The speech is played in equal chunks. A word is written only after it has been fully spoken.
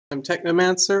I'm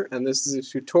Technomancer, and this is a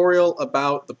tutorial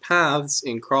about the paths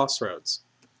in Crossroads.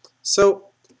 So,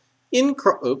 in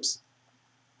Crossroads,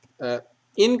 the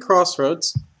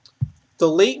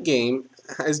late game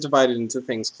is divided into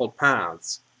things called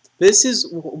paths. This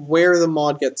is where the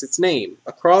mod gets its name.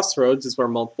 A crossroads is where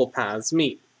multiple paths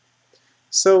meet.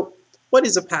 So, what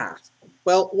is a path?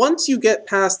 Well, once you get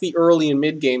past the early and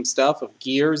mid-game stuff of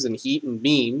gears and heat and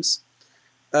beams,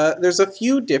 there's a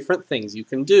few different things you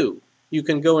can do. You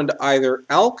can go into either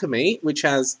Alchemy, which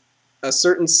has a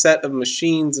certain set of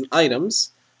machines and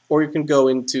items, or you can go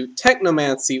into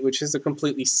Technomancy, which is a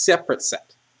completely separate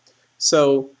set.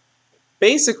 So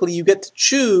basically you get to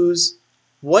choose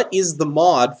what is the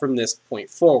mod from this point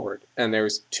forward, and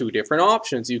there's two different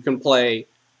options. You can play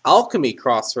Alchemy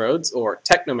Crossroads or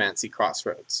Technomancy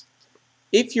Crossroads.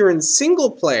 If you're in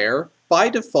single player, by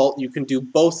default you can do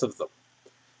both of them.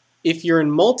 If you're in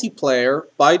multiplayer,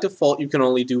 by default you can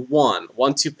only do one.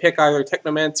 Once you pick either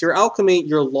Technomancy or Alchemy,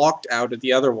 you're locked out of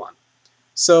the other one.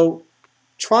 So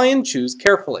try and choose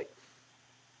carefully.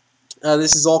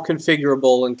 This is all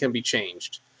configurable and can be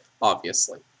changed,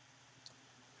 obviously.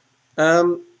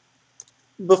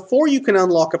 Before you can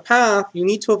unlock a path, you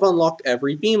need to have unlocked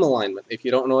every beam alignment. If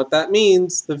you don't know what that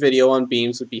means, the video on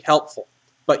beams would be helpful.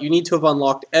 But you need to have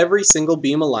unlocked every single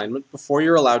beam alignment before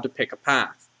you're allowed to pick a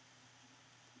path.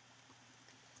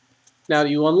 Now,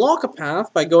 you unlock a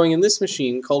path by going in this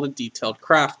machine called a detailed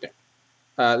crafting.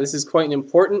 This is quite an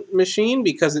important machine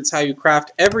because it's how you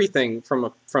craft everything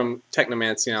from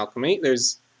Technomancy and Alchemy.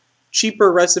 There's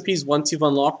cheaper recipes once you've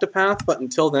unlocked a path, but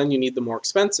until then you need the more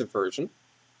expensive version.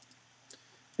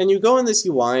 And you go in this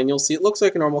UI and you'll see it looks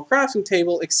like a normal crafting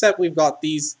table, except we've got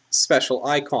these special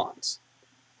icons.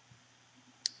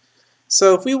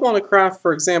 So if we want to craft,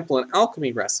 for example, an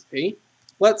alchemy recipe,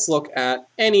 let's look at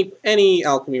any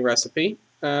alchemy recipe,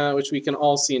 which we can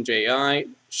all see in JI.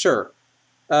 Sure,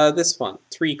 this one,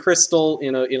 3 crystal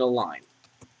in a line.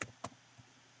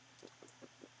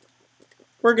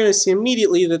 We're going to see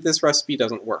immediately that this recipe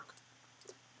doesn't work.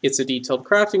 It's a detailed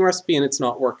crafting recipe and it's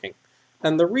not working.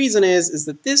 And the reason is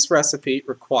that this recipe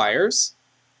requires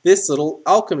this little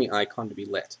alchemy icon to be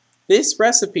lit. This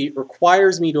recipe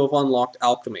requires me to have unlocked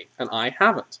alchemy, and I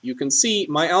haven't. You can see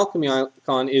my alchemy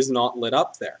icon is not lit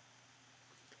up there.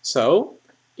 So,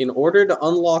 in order to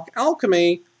unlock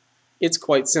alchemy, it's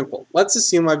quite simple. Let's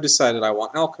assume I've decided I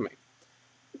want alchemy.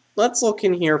 Let's look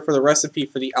in here for the recipe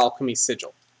for the alchemy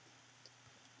sigil.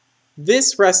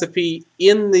 This recipe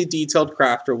in the detailed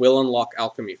crafter will unlock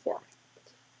alchemy for me.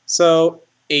 So,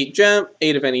 8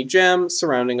 of any gem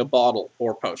surrounding a bottle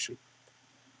or potion.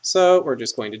 So we're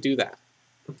just going to do that.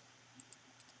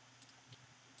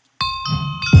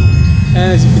 And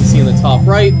as you can see in the top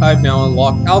right, I've now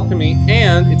unlocked Alchemy,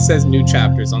 and it says new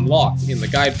chapters unlocked in the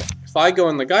guidebook. If I go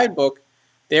in the guidebook,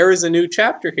 there is a new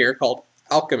chapter here called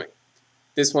Alchemy.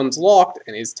 This one's locked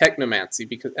and is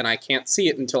Technomancy, and I can't see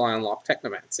it until I unlock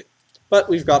Technomancy. But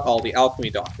we've got all the Alchemy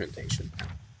documentation now.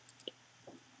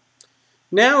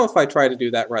 Now if I try to do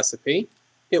that recipe,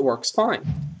 it works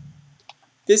fine.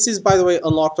 This is, by the way,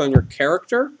 unlocked on your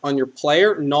character, on your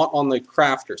player, not on the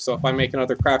crafter. So if I make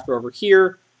another crafter over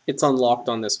here, it's unlocked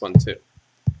on this one too.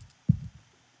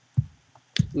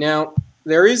 Now,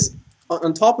 there is,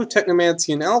 on top of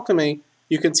Technomancy and Alchemy,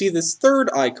 you can see this third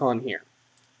icon here.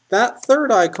 That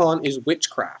third icon is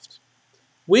Witchcraft.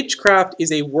 Witchcraft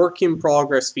is a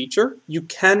work-in-progress feature. You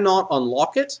cannot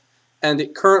unlock it, and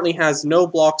it currently has no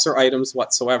blocks or items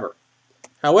whatsoever.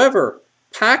 However,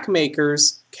 pack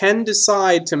makers can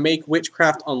decide to make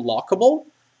witchcraft unlockable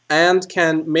and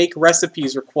can make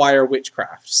recipes require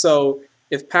witchcraft. So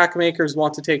if pack makers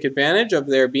want to take advantage of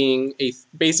there being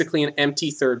basically an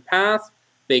empty third path,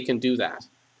 they can do that.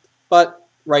 But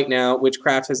right now,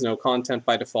 witchcraft has no content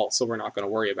by default, so we're not going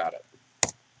to worry about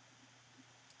it.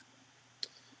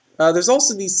 There's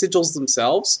also these sigils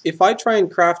themselves. If I try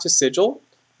and craft a sigil,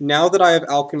 now that I have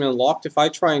alchemy unlocked, if I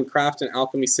try and craft an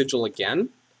alchemy sigil again,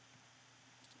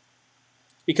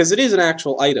 because it is an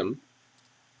actual item,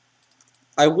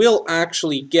 I will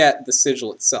actually get the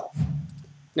sigil itself.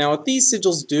 Now what these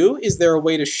sigils do is they're a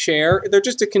way to share, they're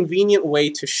just a convenient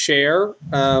way to share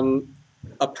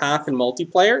a path in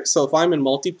multiplayer. So if I'm in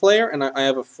multiplayer and I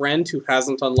have a friend who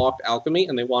hasn't unlocked alchemy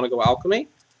and they want to go alchemy,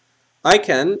 I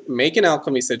can make an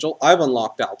alchemy sigil, I've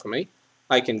unlocked alchemy,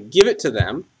 I can give it to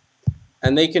them,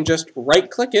 and they can just right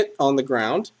click it on the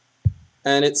ground.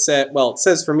 And it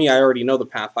says for me, I already know the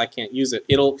path, I can't use it.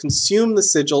 It'll consume the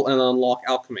sigil and unlock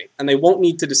alchemy. And they won't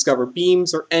need to discover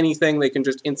beams or anything, they can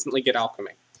just instantly get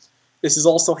alchemy. This is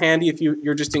also handy if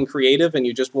you're just in creative and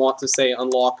you just want to say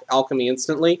unlock alchemy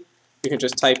instantly. You can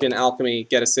just type in alchemy,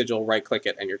 get a sigil, right click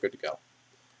it, and you're good to go.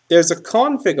 There's a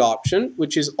config option,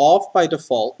 which is off by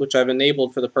default, which I've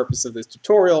enabled for the purpose of this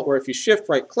tutorial, where if you shift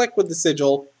right click with the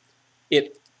sigil,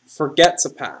 it forgets a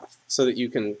path so that you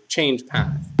can change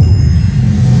path.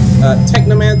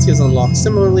 Technomancy is unlocked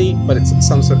similarly, but it's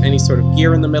any sort of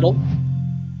gear in the middle,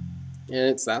 and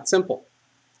it's that simple.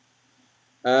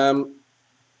 Now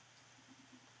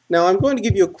I'm going to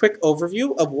give you a quick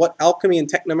overview of what Alchemy and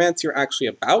Technomancy are actually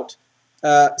about,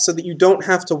 so that you don't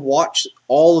have to watch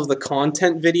all of the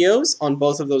content videos on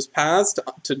both of those paths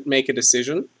to make a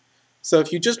decision. So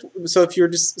if in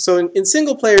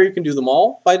single player you can do them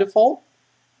all by default,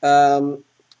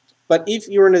 but if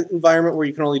you're in an environment where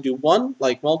you can only do one,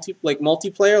 like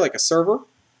multiplayer, like a server,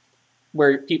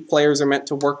 where players are meant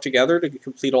to work together to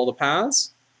complete all the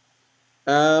paths,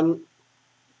 then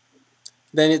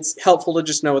it's helpful to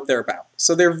just know what they're about.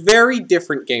 So they're very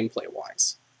different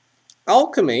gameplay-wise.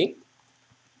 Alchemy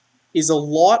is a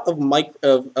lot of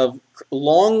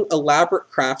long, elaborate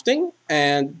crafting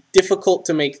and difficult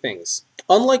to make things.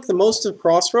 Unlike the most of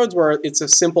Crossroads, where it's a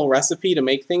simple recipe to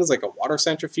make things like a water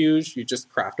centrifuge, you just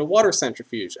craft a water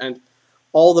centrifuge, and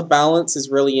all the balance is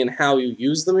really in how you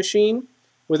use the machine.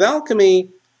 With Alchemy,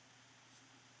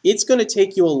 it's going to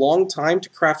take you a long time to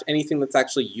craft anything that's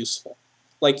actually useful.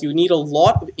 Like, you need a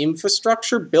lot of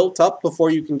infrastructure built up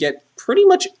before you can get pretty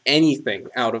much anything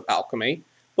out of Alchemy.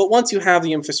 But once you have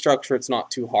the infrastructure, it's not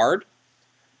too hard.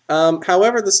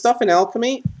 However, the stuff in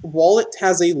Alchemy, while it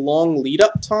has a long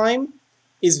lead-up time,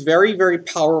 is very, very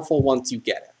powerful once you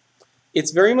get it.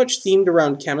 It's very much themed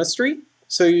around chemistry,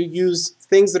 so you use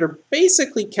things that are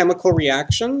basically chemical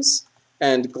reactions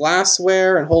and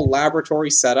glassware and whole laboratory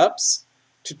setups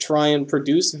to try and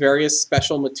produce various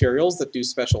special materials that do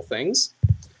special things.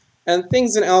 And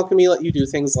things in Alchemy let you do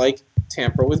things like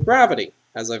tamper with gravity,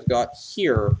 as I've got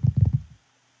here.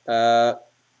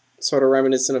 Sort of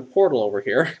reminiscent of Portal over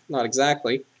here, not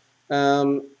exactly.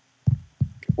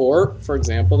 Or, for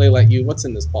example, they let you, what's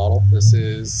in this bottle? This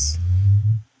is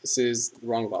the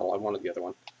wrong bottle, I wanted the other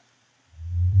one.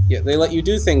 Yeah, they let you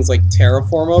do things like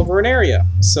terraform over an area.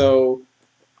 So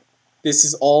this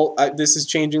is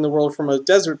changing the world from a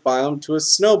desert biome to a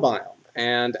snow biome,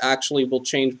 and actually will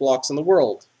change blocks in the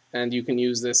world. And you can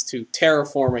use this to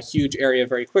terraform a huge area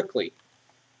very quickly.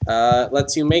 It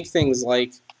lets you make things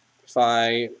like,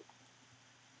 why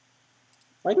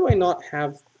do I not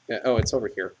have, oh, it's over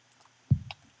here.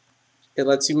 It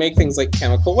lets you make things like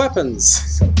chemical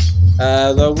weapons,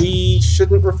 though we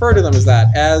shouldn't refer to them as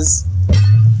that, as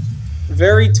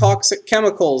very toxic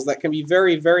chemicals that can be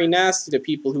very, very nasty to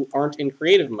people who aren't in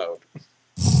creative mode.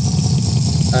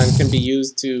 And can be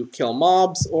used to kill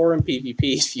mobs or in PvP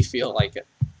if you feel like it.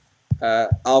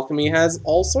 Alchemy has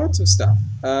all sorts of stuff.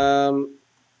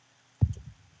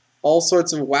 All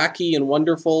sorts of wacky and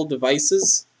wonderful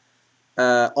devices.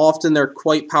 Often they're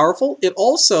quite powerful. It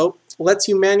also lets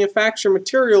you manufacture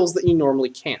materials that you normally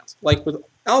can't. Like with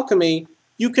Alchemy,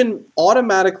 you can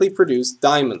automatically produce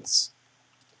diamonds.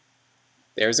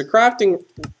 There's a crafting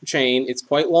chain, it's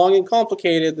quite long and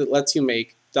complicated, that lets you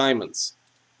make diamonds.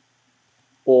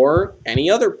 Or any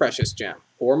other precious gem,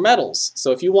 or metals.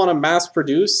 So if you want to mass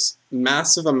produce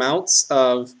massive amounts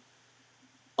of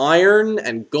iron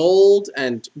and gold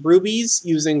and rubies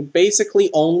using basically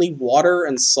only water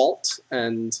and salt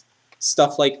and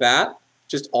stuff like that,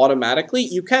 just automatically,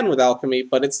 you can with Alchemy,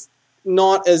 but it's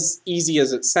not as easy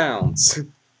as it sounds.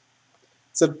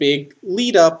 It's a big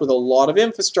lead up with a lot of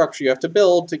infrastructure you have to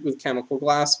build with chemical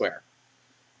glassware.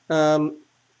 Alchemy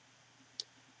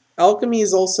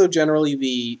is also generally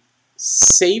the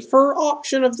safer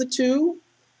option of the two,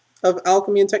 of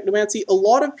Alchemy and Technomancy. A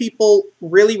lot of people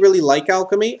really, really like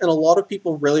Alchemy, and a lot of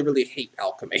people really, really hate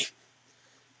Alchemy.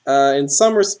 In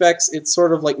some respects, it's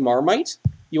sort of like Marmite.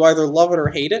 You either love it or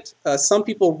hate it. Some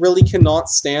people really cannot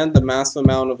stand the massive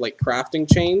amount of like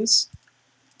crafting chains.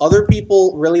 Other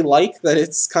people really like that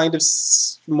it's kind of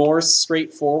more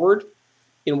straightforward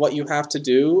in what you have to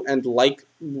do, and like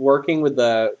working with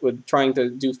trying to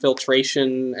do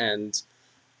filtration and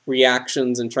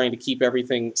reactions and trying to keep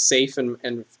everything safe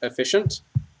and efficient.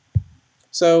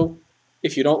 So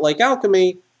if you don't like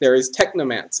Alchemy, there is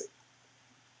Technomancy.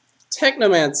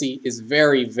 Technomancy is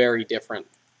very, very different.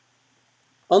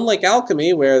 Unlike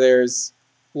Alchemy, where there's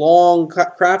long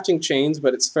crafting chains,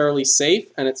 but it's fairly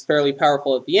safe and it's fairly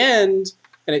powerful at the end,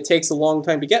 and it takes a long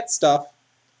time to get stuff,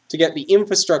 to get the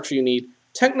infrastructure you need.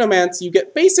 Technomancy, you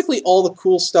get basically all the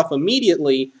cool stuff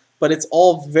immediately, but it's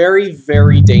all very,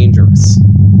 very dangerous.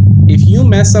 If you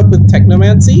mess up with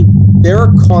Technomancy, there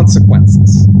are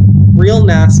consequences. Real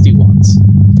nasty ones.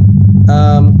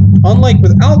 Unlike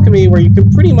with Alchemy, where you can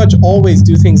pretty much always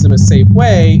do things in a safe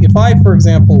way, if I, for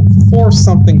example, force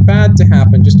something bad to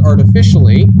happen just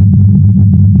artificially,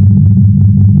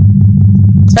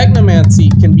 Technomancy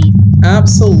can be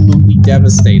absolutely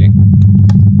devastating.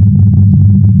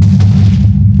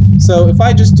 So if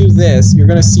I just do this, you're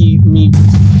going to see me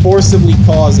forcibly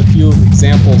cause a few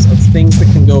examples of things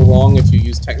that can go wrong if you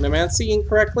use Technomancy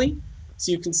incorrectly.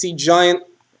 So you can see giant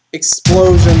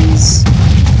explosions,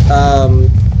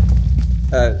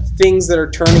 things that are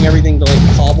turning everything to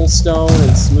like cobblestone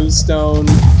and smooth stone,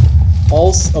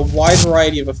 a wide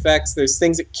variety of effects. There's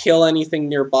things that kill anything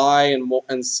nearby and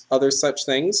other such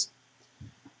things.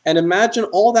 And imagine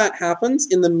all that happens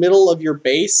in the middle of your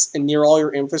base and near all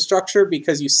your infrastructure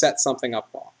because you set something up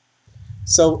wrong.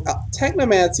 So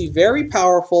Technomancy, very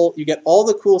powerful. You get all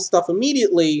the cool stuff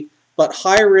immediately, but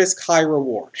high risk, high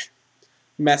reward.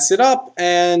 Mess it up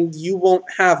and you won't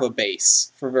have a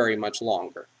base for very much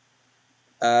longer.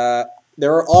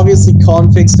 There are obviously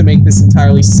configs to make this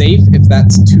entirely safe if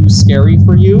that's too scary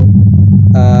for you.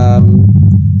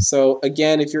 So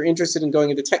again, if you're interested in going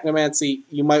into Technomancy,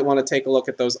 you might want to take a look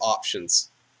at those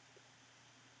options.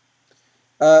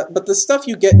 But the stuff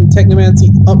you get in Technomancy,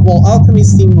 while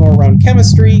Alchemy's themed more around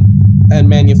chemistry and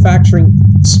manufacturing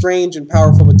strange and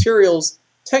powerful materials,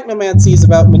 Technomancy is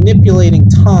about manipulating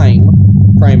time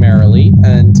primarily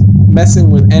and messing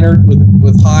with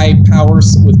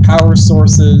power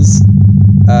sources.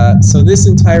 So this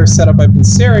entire setup I've been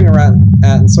staring around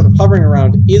at and sort of hovering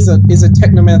around is a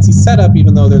Technomancy setup,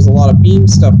 even though there's a lot of beam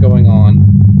stuff going on.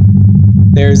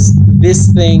 There's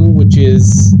this thing, which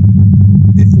is...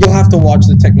 You'll have to watch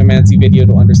the Technomancy video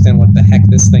to understand what the heck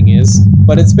this thing is,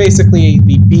 but it's basically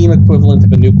the beam equivalent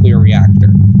of a nuclear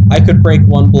reactor. I could break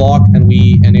one block and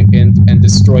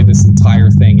destroy this entire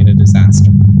thing in a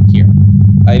disaster here.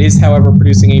 It is, however,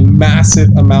 producing a massive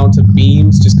amount of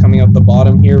beams just coming out the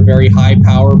bottom here, very high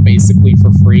power, basically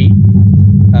for free.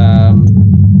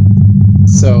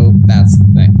 So that's the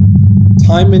thing.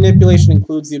 Time manipulation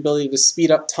includes the ability to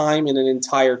speed up time in an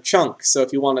entire chunk. So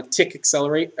if you want to tick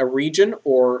accelerate a region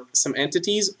or some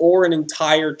entities or an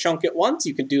entire chunk at once,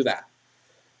 you can do that.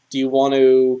 Do you want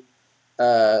to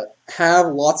have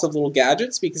lots of little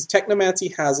gadgets? Because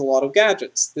Technomancy has a lot of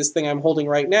gadgets. This thing I'm holding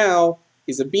right now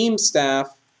is a beam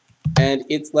staff, and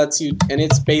it's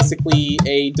basically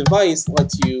a device that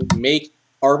lets you make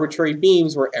arbitrary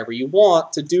beams wherever you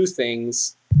want to do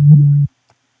things.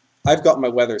 I've got my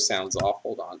weather sounds off.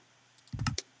 Hold on.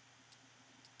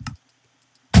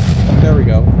 There we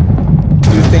go.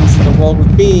 Do things in the world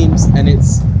with beams, and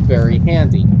it's very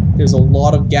handy. There's a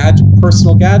lot of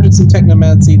personal gadgets in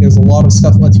Technomancy. There's a lot of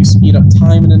stuff that lets you speed up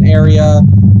time in an area.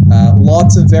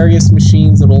 Lots of various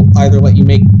machines that will either let you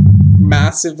make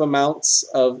massive amounts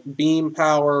of beam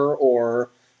power or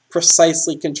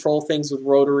precisely control things with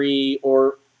rotary,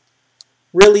 or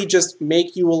really just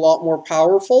make you a lot more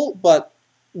powerful, but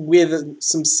with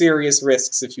some serious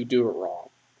risks if you do it wrong.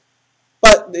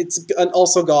 But it's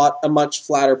also got a much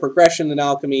flatter progression than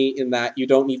Alchemy in that you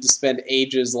don't need to spend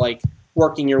ages like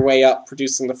working your way up,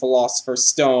 producing the Philosopher's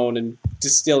Stone and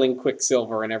distilling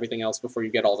Quicksilver and everything else before you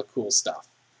get all the cool stuff.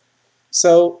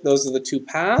 So those are the two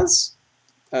paths.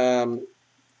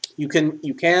 You can,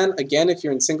 again, if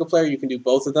you're in single player, you can do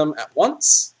both of them at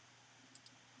once.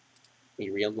 Let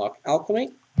me re-unlock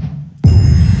Alchemy.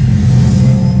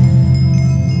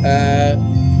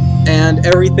 And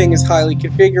everything is highly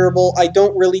configurable. I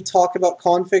don't really talk about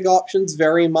config options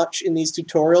very much in these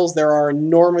tutorials. There are an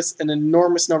enormous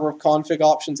number of config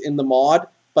options in the mod,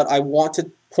 but I want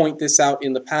to point this out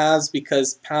in the paths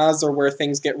because paths are where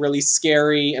things get really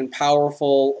scary and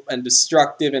powerful and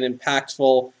destructive and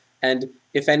impactful, and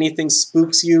if anything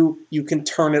spooks you, you can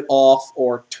turn it off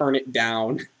or turn it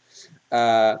down.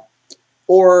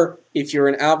 Or if you're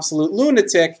an absolute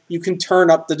lunatic, you can turn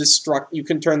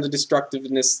the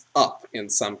destructiveness up in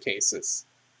some cases.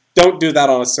 Don't do that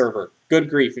on a server. Good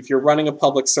grief. If you're running a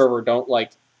public server, don't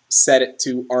like set it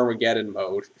to Armageddon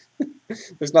mode.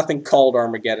 There's nothing called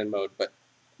Armageddon mode, but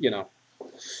you know.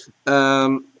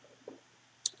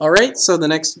 Alright, so the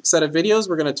next set of videos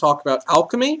we're going to talk about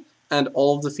Alchemy and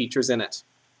all of the features in it.